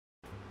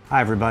Hi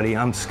everybody,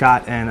 I'm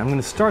Scott and I'm going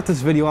to start this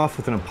video off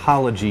with an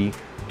apology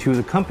to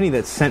the company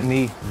that sent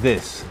me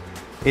this.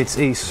 It's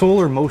a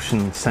solar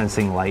motion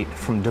sensing light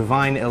from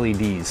Divine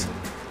LEDs,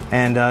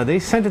 and they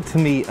sent it to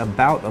me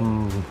about a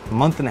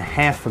month and a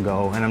half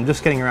ago, and I'm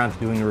just getting around to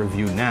doing a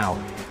review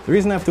now. The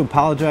reason I have to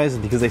apologize is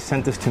because they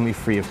sent this to me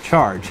free of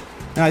charge.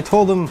 Now I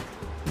told them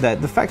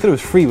that the fact that it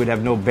was free would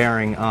have no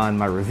bearing on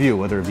my review,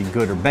 whether it be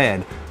good or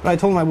bad, but I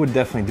told them I would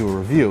definitely do a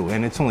review,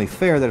 and it's only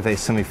fair that if they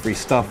send me free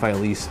stuff, I at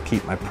least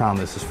keep my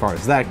promise as far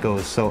as that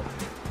goes. So,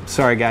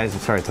 sorry guys, I'm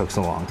sorry it took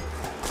so long.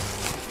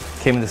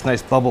 Came in this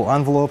nice bubble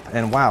envelope,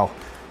 and wow,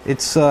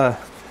 it's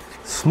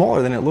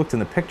smaller than it looked in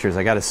the pictures,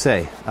 I gotta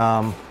say.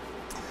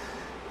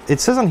 It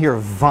says on here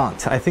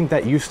Vont. I think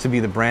that used to be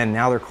the brand,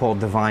 now they're called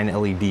Divine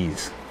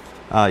LEDs.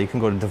 You can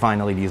go to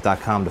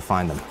divineleds.com to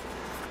find them.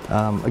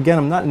 Again,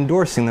 I'm not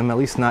endorsing them, at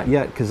least not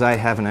yet, because I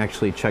haven't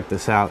actually checked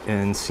this out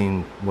and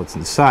seen what's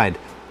inside.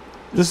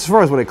 Just as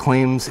far as what it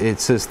claims, it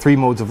says 3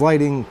 modes of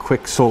lighting,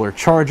 quick solar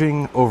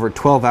charging, over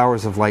 12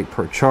 hours of light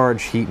per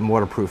charge, heat and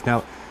waterproof.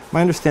 Now,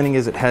 my understanding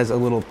is it has a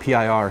little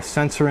PIR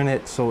sensor in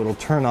it, so it'll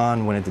turn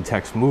on when it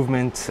detects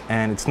movement,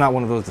 and it's not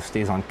one of those that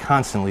stays on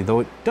constantly, though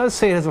it does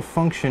say it has a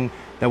function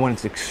that when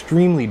it's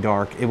extremely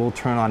dark, it will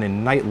turn on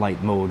in night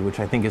light mode, which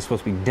I think is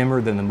supposed to be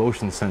dimmer than the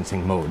motion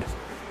sensing mode.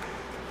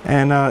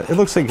 And it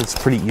looks like it's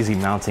pretty easy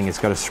mounting. It's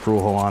got a screw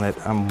hole on it.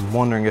 I'm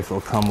wondering if it'll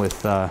come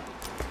with,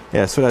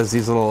 yeah, so it has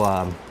these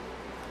little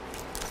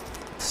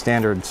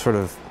standard sort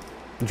of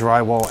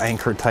drywall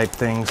anchor type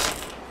things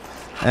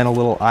and a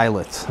little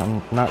eyelet.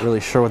 I'm not really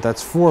sure what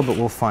that's for, but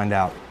we'll find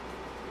out.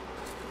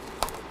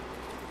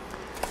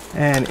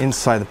 And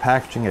inside the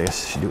packaging, I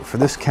guess I should do it for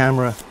this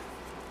camera.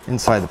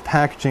 Inside the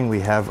packaging, we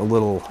have a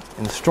little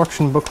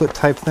instruction booklet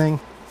type thing.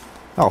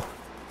 Oh,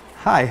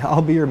 hi,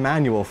 I'll be your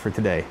manual for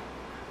today.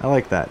 I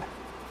like that.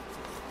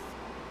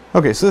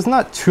 Okay, so there's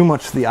not too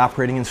much to the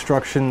operating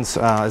instructions,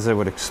 as I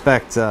would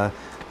expect. It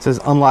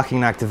says unlocking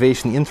and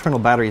activation. The internal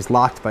battery is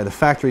locked by the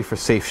factory for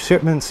safe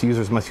shipments.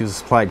 Users must use a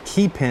supplied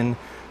key pin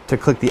to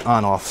click the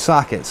on-off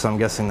socket. So I'm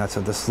guessing that's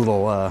what this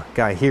little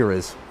guy here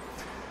is.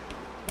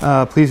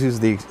 Please use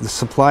the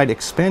supplied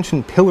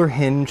expansion pillar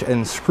hinge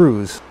and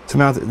screws to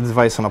mount the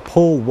device on a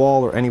pole,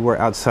 wall, or anywhere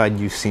outside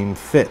you seem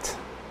fit.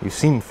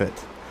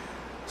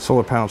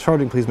 Solar panel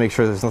charging, please make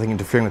sure there's nothing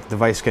interfering with the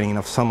device getting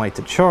enough sunlight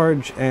to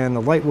charge, and the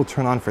light will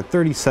turn on for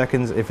 30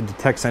 seconds if it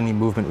detects any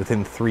movement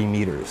within 3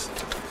 meters.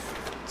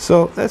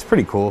 So that's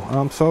pretty cool.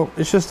 So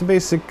it's just a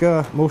basic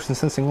motion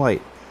sensing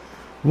light.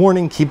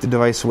 Warning, keep the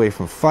device away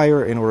from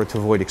fire in order to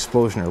avoid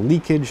explosion or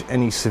leakage.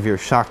 Any severe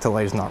shock to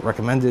light is not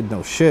recommended.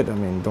 No shit, I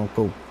mean, don't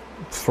go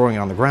throwing it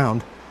on the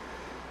ground.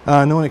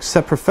 No one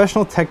except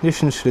professional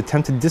technicians should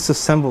attempt to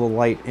disassemble the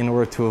light in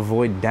order to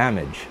avoid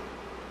damage.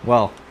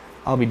 Well,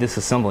 I'll be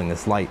disassembling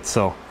this light,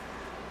 so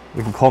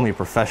you can call me a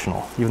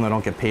professional, even though I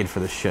don't get paid for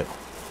this shit.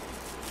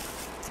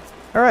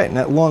 Alright, and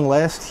at long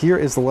last, here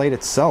is the light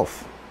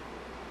itself.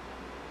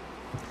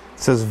 It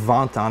says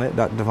Vont on it,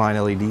 not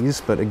Divine LEDs,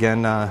 but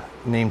again,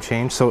 name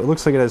change. So it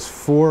looks like it has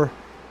 4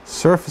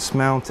 surface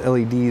mount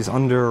LEDs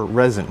under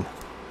resin.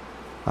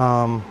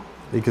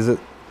 Because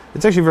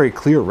it's actually very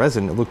clear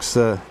resin. It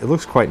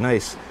looks quite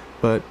nice,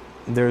 but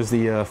there's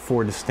the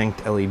 4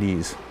 distinct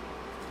LEDs.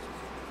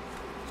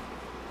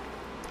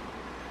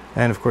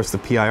 And of course the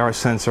PIR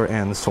sensor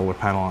and the solar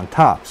panel on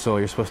top. So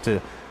you're supposed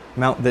to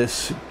mount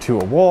this to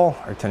a wall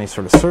or to any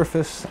sort of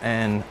surface,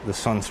 and the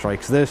sun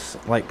strikes this,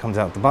 light comes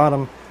out the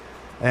bottom,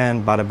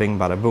 and bada bing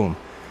bada boom.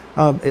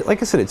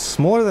 Like I said, it's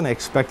smaller than I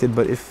expected,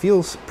 but it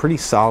feels pretty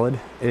solid.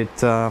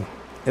 It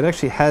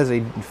actually has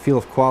a feel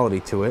of quality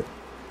to it.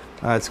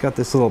 It's got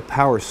this little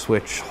power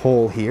switch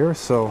hole here,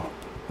 so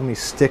let me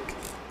stick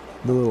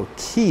the little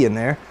key in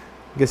there.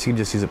 I guess you can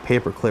just use a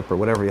paper clip or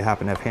whatever you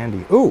happen to have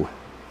handy. Ooh,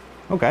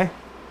 okay.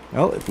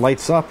 Well, it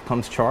lights up,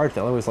 comes charged.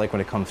 I always like when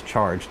it comes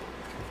charged.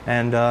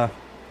 And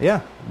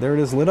yeah, there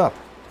it is lit up.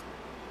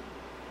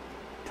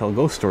 Tell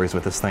ghost stories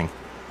with this thing.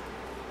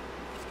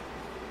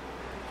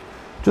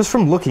 Just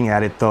from looking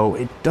at it though,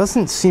 it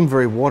doesn't seem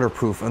very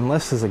waterproof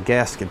unless there's a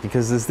gasket,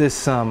 because there's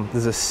this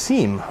there's a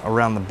seam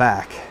around the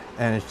back,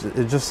 and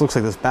it just looks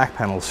like this back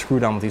panel is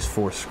screwed on with these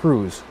 4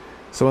 screws.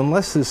 So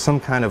unless there's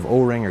some kind of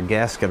O-ring or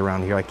gasket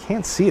around here, I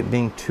can't see it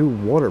being too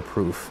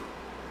waterproof.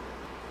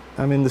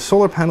 I mean, the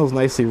solar panel's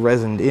nicely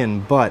resined in,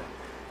 but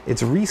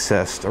it's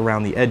recessed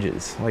around the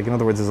edges. Like, in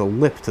other words, there's a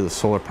lip to the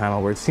solar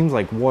panel where it seems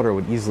like water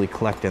would easily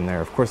collect in there.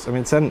 Of course, I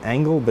mean, it's at an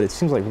angle, but it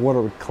seems like water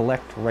would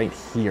collect right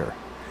here.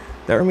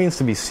 That remains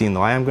to be seen,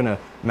 though. I am going to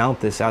mount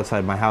this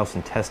outside my house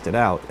and test it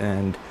out,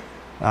 and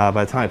by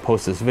the time I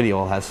post this video,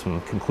 I'll have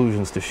some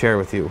conclusions to share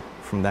with you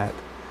from that.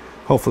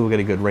 Hopefully we'll get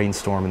a good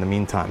rainstorm in the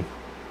meantime.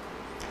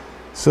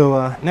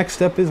 So next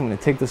step is I'm going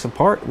to take this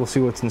apart. We'll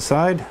see what's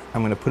inside.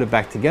 I'm going to put it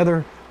back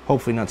together.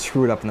 Hopefully not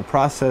screw it up in the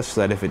process,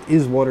 so that if it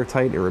is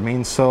watertight, it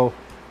remains so.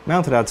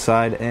 Mount it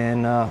outside,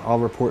 and I'll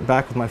report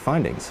back with my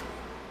findings.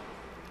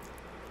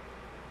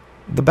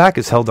 The back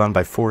is held on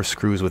by 4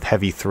 screws with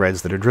heavy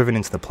threads that are driven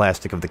into the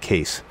plastic of the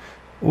case.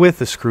 With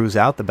the screws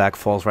out, the back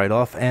falls right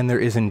off, and there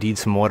is indeed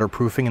some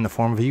waterproofing in the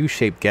form of a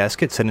U-shaped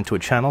gasket set into a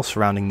channel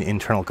surrounding the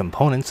internal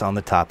components on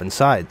the top and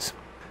sides.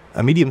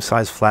 A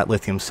medium-sized flat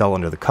lithium cell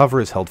under the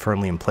cover is held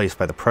firmly in place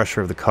by the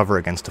pressure of the cover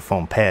against a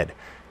foam pad.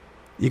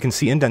 You can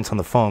see indents on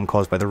the foam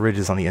caused by the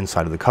ridges on the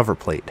inside of the cover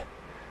plate.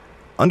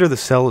 Under the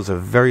cell is a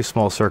very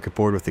small circuit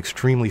board with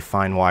extremely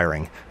fine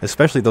wiring,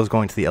 especially those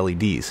going to the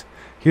LEDs.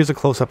 Here's a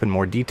close-up in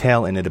more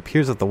detail, and it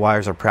appears that the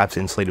wires are perhaps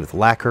insulated with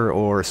lacquer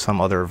or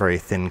some other very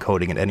thin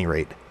coating at any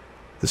rate.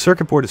 The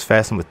circuit board is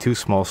fastened with two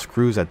small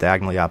screws at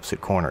diagonally opposite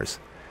corners.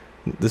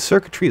 The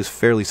circuitry is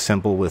fairly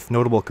simple, with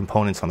notable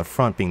components on the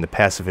front being the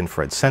passive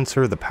infrared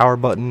sensor, the power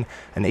button,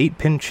 an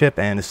 8-pin chip,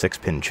 and a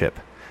 6-pin chip.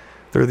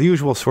 There are the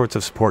usual sorts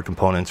of support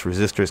components,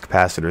 resistors,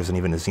 capacitors, and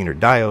even a Zener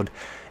diode,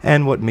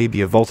 and what may be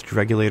a voltage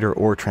regulator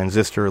or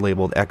transistor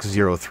labeled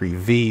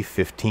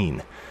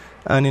X03V15.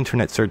 An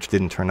internet search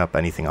didn't turn up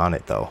anything on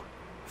it, though.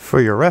 For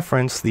your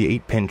reference, the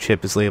 8-pin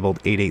chip is labeled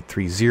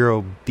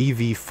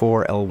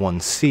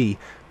 8830BV4L1C,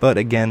 but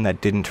again, that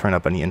didn't turn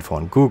up any info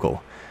on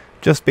Google.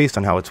 Just based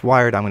on how it's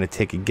wired, I'm going to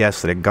take a guess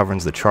that it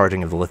governs the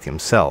charging of the lithium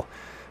cell.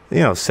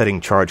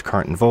 Setting charge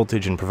current and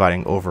voltage and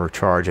providing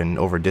overcharge and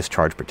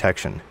over-discharge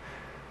protection.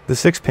 The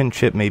 6-pin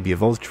chip may be a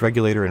voltage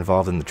regulator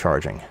involved in the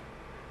charging.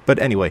 But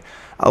anyway,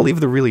 I'll leave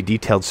the really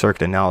detailed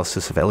circuit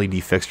analysis of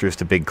LED fixtures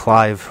to Big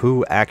Clive,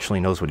 who actually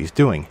knows what he's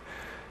doing.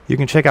 You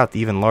can check out the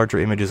even larger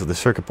images of the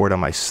circuit board on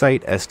my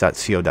site,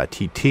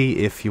 s.co.tt,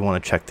 if you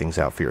want to check things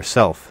out for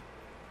yourself.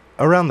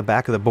 Around the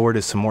back of the board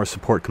is some more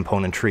support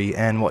componentry,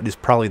 and what is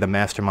probably the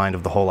mastermind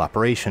of the whole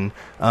operation,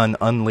 an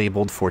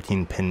unlabeled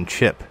 14-pin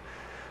chip.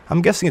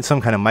 I'm guessing it's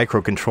some kind of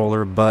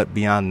microcontroller, but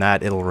beyond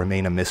that, it'll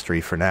remain a mystery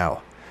for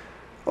now.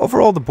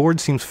 Overall, the board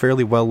seems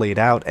fairly well laid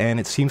out, and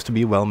it seems to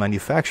be well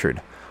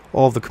manufactured.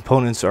 All of the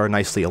components are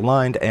nicely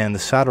aligned, and the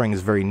soldering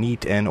is very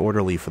neat and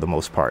orderly for the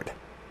most part.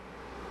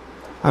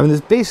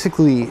 There's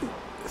basically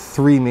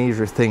three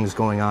major things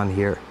going on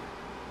here.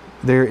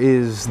 There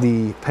is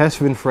the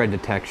passive infrared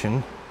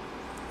detection,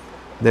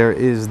 there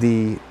is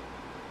the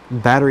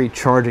battery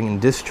charging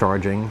and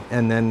discharging,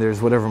 and then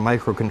there's whatever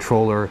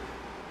microcontroller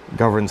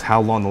governs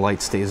how long the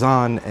light stays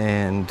on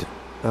and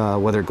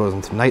whether it goes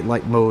into night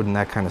light mode and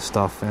that kind of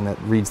stuff, and it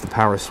reads the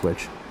power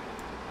switch.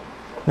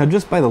 Now,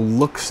 just by the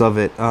looks of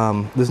it,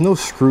 there's no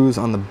screws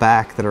on the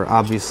back that are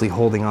obviously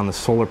holding on the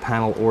solar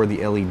panel or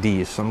the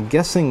LEDs, so I'm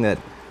guessing that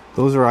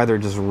those are either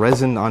just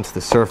resined onto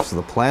the surface of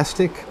the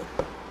plastic,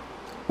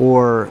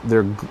 or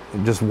they're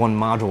just one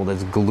module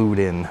that's glued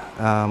in.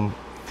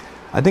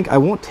 I think I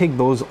won't take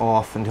those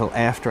off until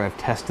after I've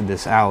tested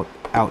this out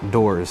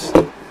outdoors,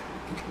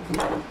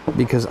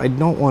 because I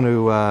don't want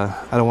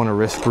to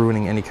risk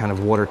ruining any kind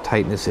of water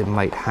tightness it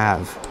might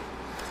have.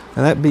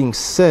 Now, that being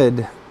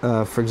said,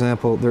 for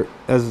example,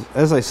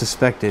 as I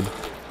suspected,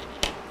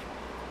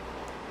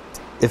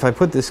 if I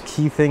put this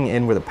key thing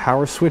in where the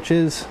power switch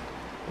is,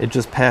 it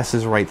just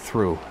passes right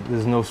through.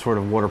 There's no sort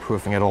of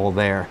waterproofing at all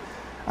there.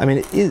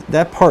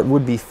 That part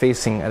would be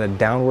facing at a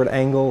downward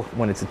angle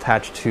when it's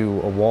attached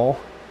to a wall,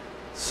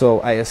 so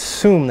I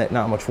assume that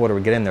not much water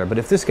would get in there. But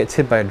if this gets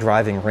hit by a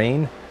driving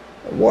rain,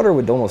 water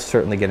would almost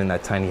certainly get in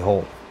that tiny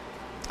hole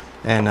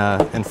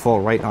and fall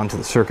right onto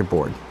the circuit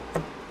board.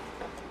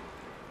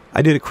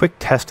 I did a quick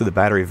test of the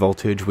battery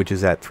voltage, which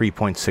is at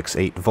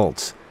 3.68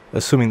 volts.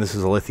 Assuming this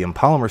is a lithium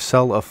polymer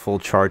cell, a full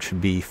charge should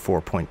be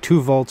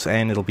 4.2 volts,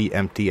 and it'll be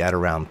empty at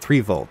around 3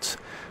 volts.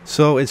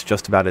 So it's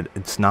just about at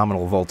its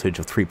nominal voltage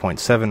of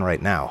 3.7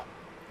 right now.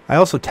 I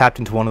also tapped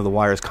into one of the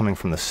wires coming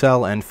from the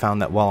cell and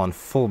found that while on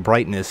full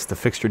brightness, the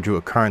fixture drew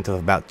a current of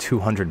about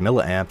 200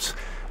 milliamps,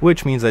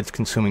 which means that it's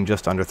consuming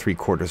just under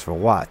 3/4 of a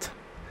watt.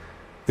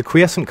 The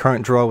quiescent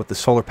current draw with the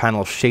solar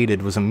panel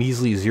shaded was a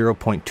measly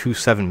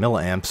 0.27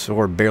 milliamps,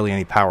 or barely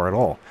any power at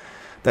all.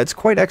 That's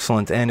quite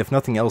excellent, and if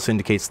nothing else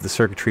indicates that the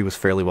circuitry was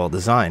fairly well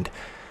designed.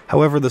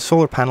 However, the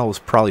solar panel was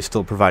probably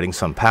still providing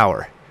some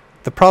power.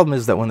 The problem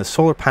is that when the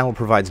solar panel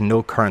provides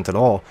no current at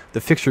all,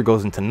 the fixture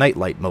goes into night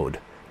light mode,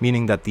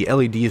 meaning that the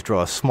LEDs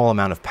draw a small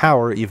amount of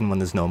power even when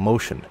there's no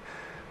motion.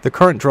 The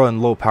current draw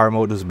in low power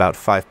mode is about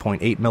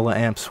 5.8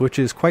 milliamps, which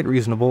is quite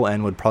reasonable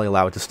and would probably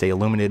allow it to stay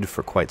illuminated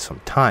for quite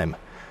some time.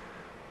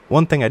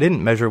 One thing I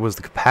didn't measure was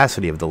the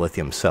capacity of the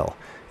lithium cell.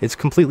 It's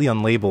completely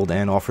unlabeled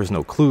and offers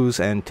no clues,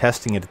 and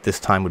testing it at this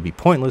time would be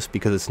pointless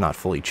because it's not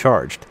fully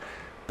charged.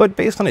 But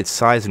based on its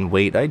size and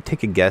weight, I'd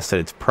take a guess that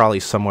it's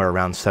probably somewhere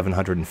around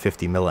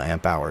 750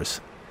 milliamp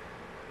hours.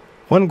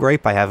 One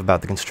gripe I have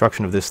about the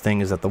construction of this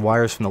thing is that the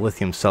wires from the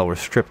lithium cell were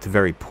stripped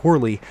very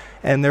poorly,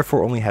 and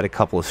therefore only had a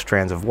couple of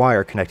strands of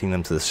wire connecting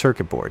them to the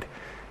circuit board.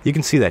 You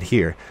can see that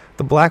here.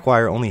 The black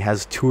wire only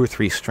has 2 or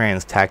 3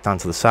 strands tacked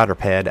onto the solder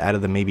pad out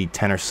of the maybe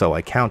 10 or so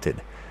I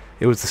counted.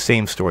 It was the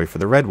same story for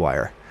the red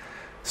wire.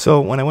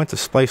 So when I went to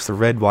splice the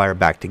red wire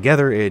back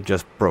together, it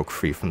just broke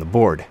free from the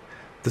board.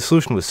 The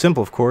solution was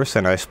simple, of course,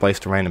 and I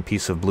spliced a random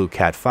piece of blue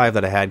Cat 5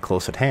 that I had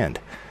close at hand.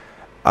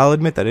 I'll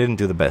admit that I didn't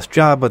do the best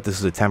job, but this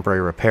is a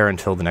temporary repair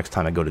until the next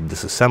time I go to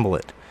disassemble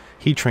it.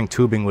 Heat shrink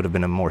tubing would have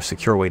been a more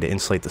secure way to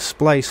insulate the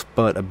splice,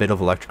 but a bit of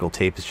electrical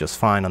tape is just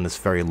fine on this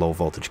very low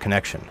voltage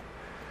connection.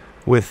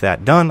 With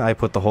that done, I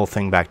put the whole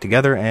thing back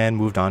together and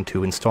moved on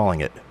to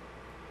installing it.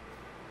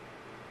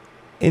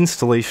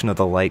 Installation of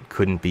the light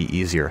couldn't be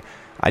easier.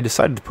 I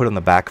decided to put it on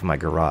the back of my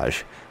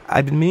garage.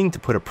 I've been meaning to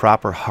put a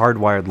proper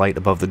hardwired light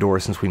above the door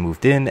since we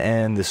moved in,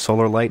 and this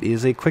solar light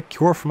is a quick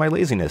cure for my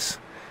laziness.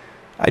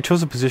 I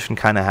chose a position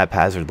kinda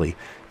haphazardly.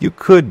 You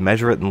could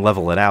measure it and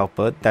level it out,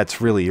 but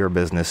that's really your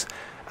business.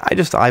 I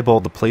just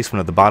eyeballed the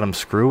placement of the bottom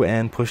screw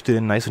and pushed it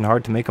in nice and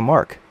hard to make a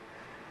mark.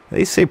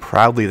 They say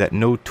proudly that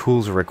no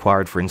tools are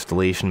required for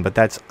installation, but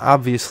that's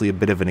obviously a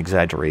bit of an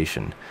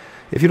exaggeration.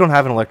 If you don't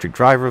have an electric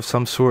driver of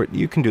some sort,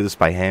 you can do this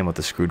by hand with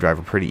a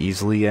screwdriver pretty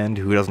easily, and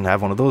who doesn't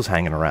have one of those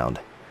hanging around?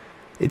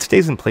 It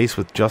stays in place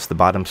with just the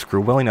bottom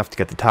screw well enough to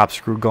get the top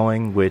screw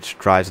going, which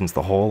drives into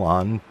the hole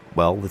on,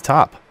 well, the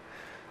top.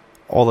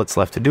 All that's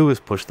left to do is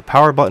push the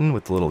power button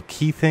with the little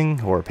key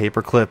thing or a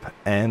paper clip,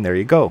 and there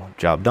you go,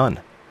 job done.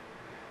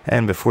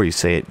 And before you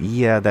say it,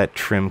 yeah, that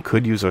trim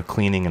could use a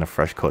cleaning and a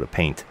fresh coat of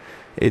paint.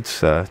 It's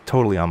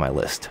totally on my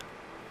list.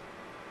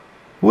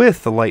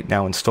 With the light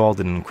now installed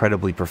in an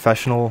incredibly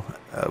professional,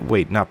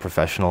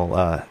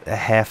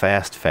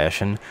 half-assed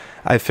fashion,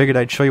 I figured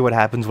I'd show you what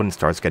happens when it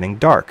starts getting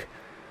dark.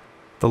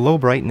 The low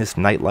brightness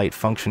night light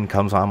function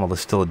comes on while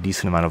there's still a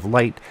decent amount of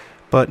light,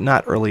 but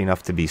not early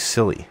enough to be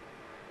silly.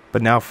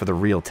 But now for the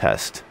real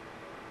test.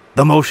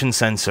 The motion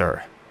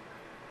sensor!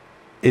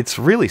 It's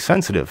really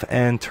sensitive,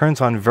 and turns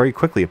on very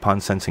quickly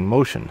upon sensing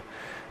motion.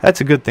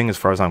 That's a good thing as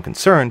far as I'm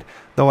concerned,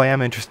 though I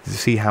am interested to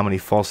see how many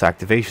false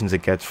activations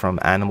it gets from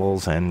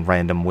animals and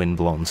random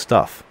wind-blown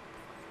stuff.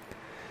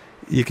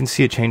 You can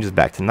see it changes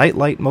back to night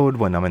light mode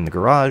when I'm in the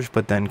garage,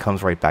 but then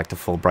comes right back to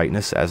full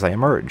brightness as I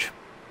emerge.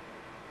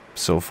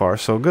 So far,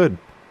 so good.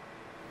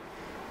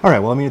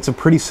 Alright, well, I mean, it's a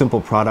pretty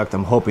simple product.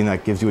 I'm hoping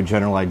that gives you a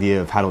general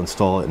idea of how to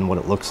install it and what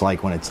it looks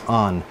like when it's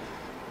on.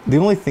 The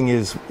only thing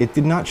is, it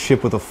did not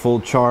ship with a full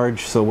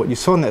charge, so what you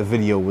saw in that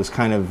video was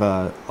kind of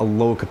a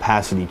low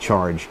capacity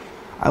charge.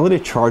 I let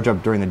it charge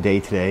up during the day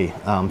today,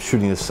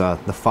 shooting this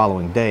the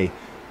following day,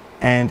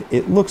 and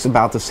it looks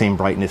about the same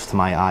brightness to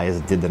my eye as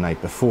it did the night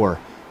before.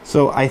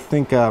 So I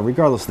think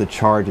regardless of the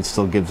charge, it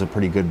still gives a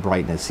pretty good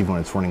brightness even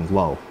when it's running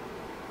low.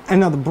 And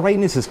now the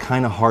brightness is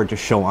kind of hard to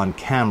show on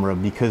camera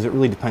because it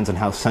really depends on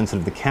how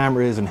sensitive the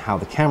camera is and how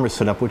the camera's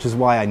set up, which is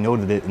why I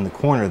noted it in the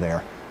corner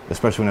there,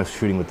 especially when I was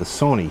shooting with the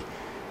Sony.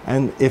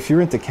 And if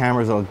you're into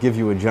cameras, I'll give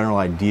you a general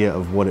idea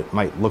of what it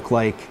might look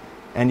like,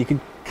 and you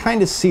can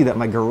kind of see that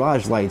my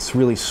garage lights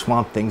really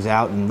swamp things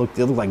out and it looked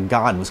like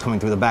God was coming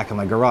through the back of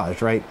my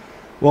garage, right?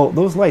 Well,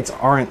 those lights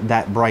aren't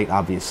that bright,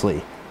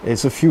 obviously.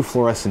 It's a few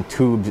fluorescent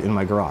tubes in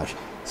my garage.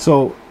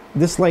 So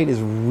this light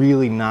is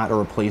really not a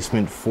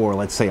replacement for,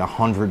 let's say, a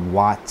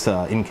 100-watt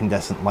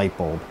incandescent light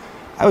bulb.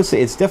 I would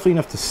say it's definitely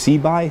enough to see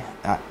by.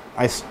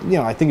 I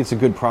think it's a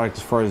good product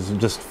as far as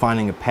just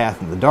finding a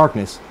path in the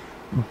darkness,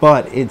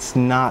 but it's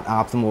not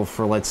optimal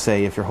for, let's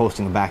say, if you're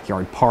hosting a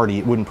backyard party.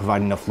 It wouldn't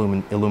provide enough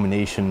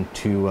illumination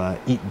to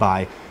eat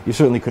by. You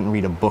certainly couldn't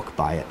read a book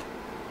by it.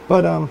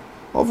 But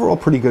overall,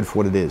 pretty good for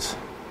what it is.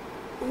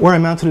 Where I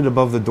mounted it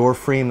above the door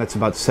frame, that's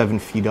about 7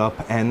 feet up,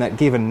 and that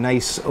gave a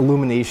nice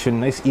illumination,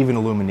 nice even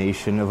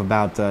illumination of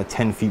about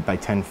 10 feet by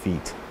 10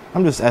 feet.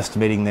 I'm just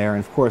estimating there,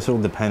 and of course it'll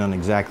depend on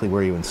exactly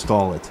where you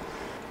install it.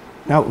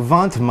 Now,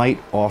 Vont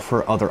might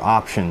offer other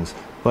options,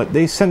 but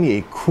they sent me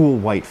a cool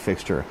white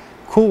fixture.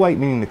 Cool white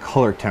meaning the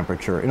color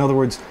temperature. In other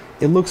words,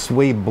 it looks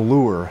way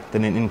bluer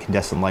than an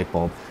incandescent light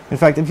bulb. In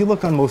fact, if you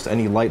look on most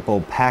any light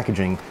bulb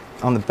packaging,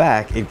 on the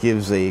back it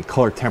gives a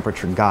color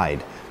temperature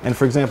guide. And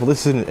for example,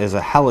 this is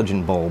a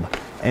halogen bulb,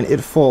 and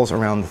it falls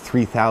around the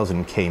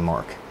 3000 K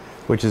mark,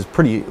 which is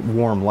pretty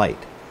warm light.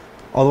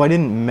 Although I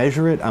didn't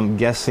measure it, I'm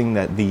guessing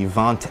that the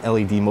Vont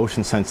LED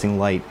motion sensing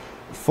light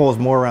falls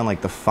more around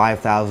like the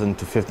 5000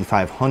 to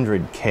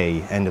 5500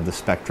 K end of the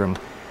spectrum,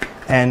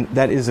 and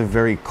that is a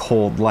very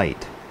cold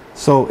light.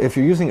 So if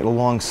you're using it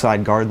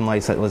alongside garden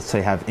lights that, let's say,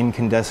 have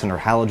incandescent or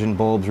halogen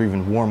bulbs or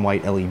even warm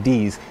white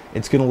LEDs,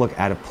 it's going to look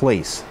out of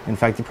place. In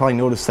fact, you probably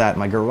noticed that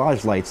my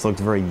garage lights looked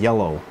very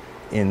yellow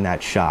in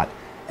that shot,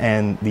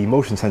 and the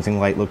motion sensing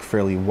light looked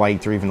fairly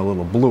white or even a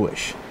little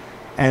bluish.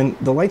 And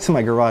the lights in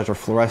my garage are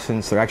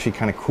fluorescents. They're actually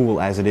kind of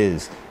cool as it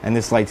is, and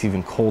this light's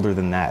even colder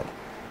than that.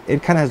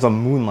 It kind of has a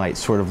moonlight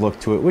sort of look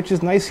to it, which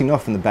is nice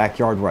enough in the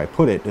backyard where I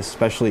put it,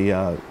 especially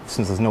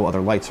since there's no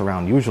other lights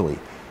around usually.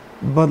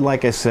 But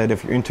like I said,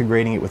 if you're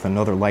integrating it with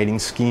another lighting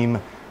scheme,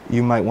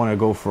 you might want to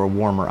go for a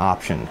warmer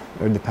option,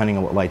 or depending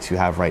on what lights you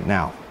have right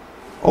now.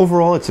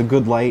 Overall, it's a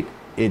good light.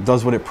 It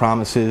does what it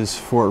promises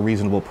for a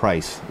reasonable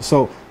price.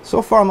 So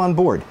far I'm on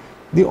board.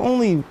 The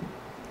only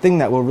thing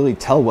that will really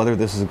tell whether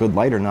this is a good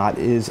light or not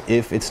is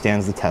if it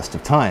stands the test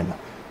of time.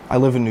 I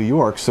live in New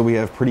York, so we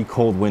have pretty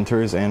cold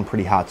winters and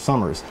pretty hot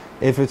summers.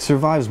 If it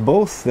survives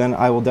both, then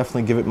I will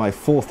definitely give it my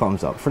full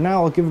thumbs up. For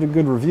now, I'll give it a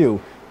good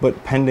review,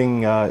 but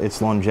pending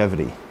its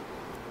longevity.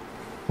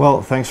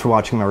 Well, thanks for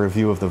watching my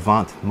review of the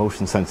Vont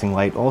motion sensing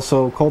light,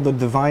 also called the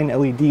Divine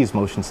LED's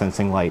motion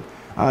sensing light.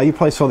 You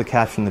probably saw the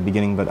caption in the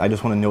beginning, but I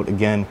just want to note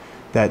again,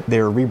 that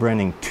they're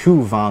rebranding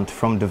to Vont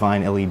from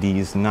Divine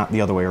LEDs, not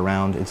the other way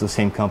around. It's the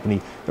same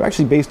company. They're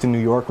actually based in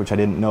New York, which I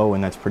didn't know,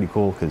 and that's pretty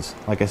cool because,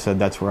 like I said,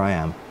 that's where I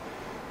am.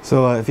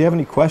 So if you have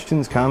any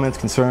questions, comments,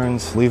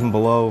 concerns, leave them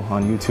below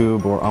on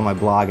YouTube or on my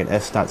blog at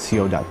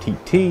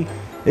s.co.tt.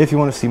 If you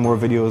want to see more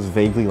videos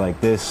vaguely like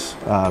this,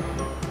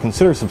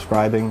 consider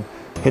subscribing.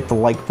 Hit the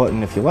like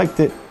button if you liked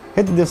it.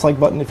 Hit the dislike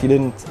button if you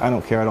didn't. I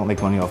don't care. I don't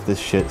make money off this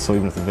shit, so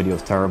even if the video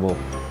is terrible,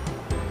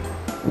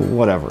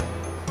 whatever.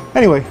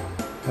 Anyway,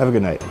 have a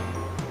good night.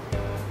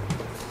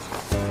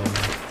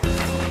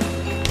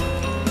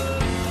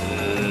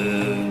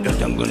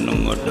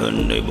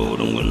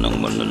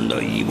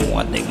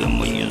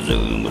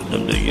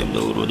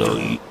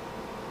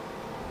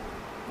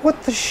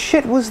 What the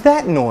shit was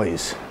that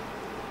noise?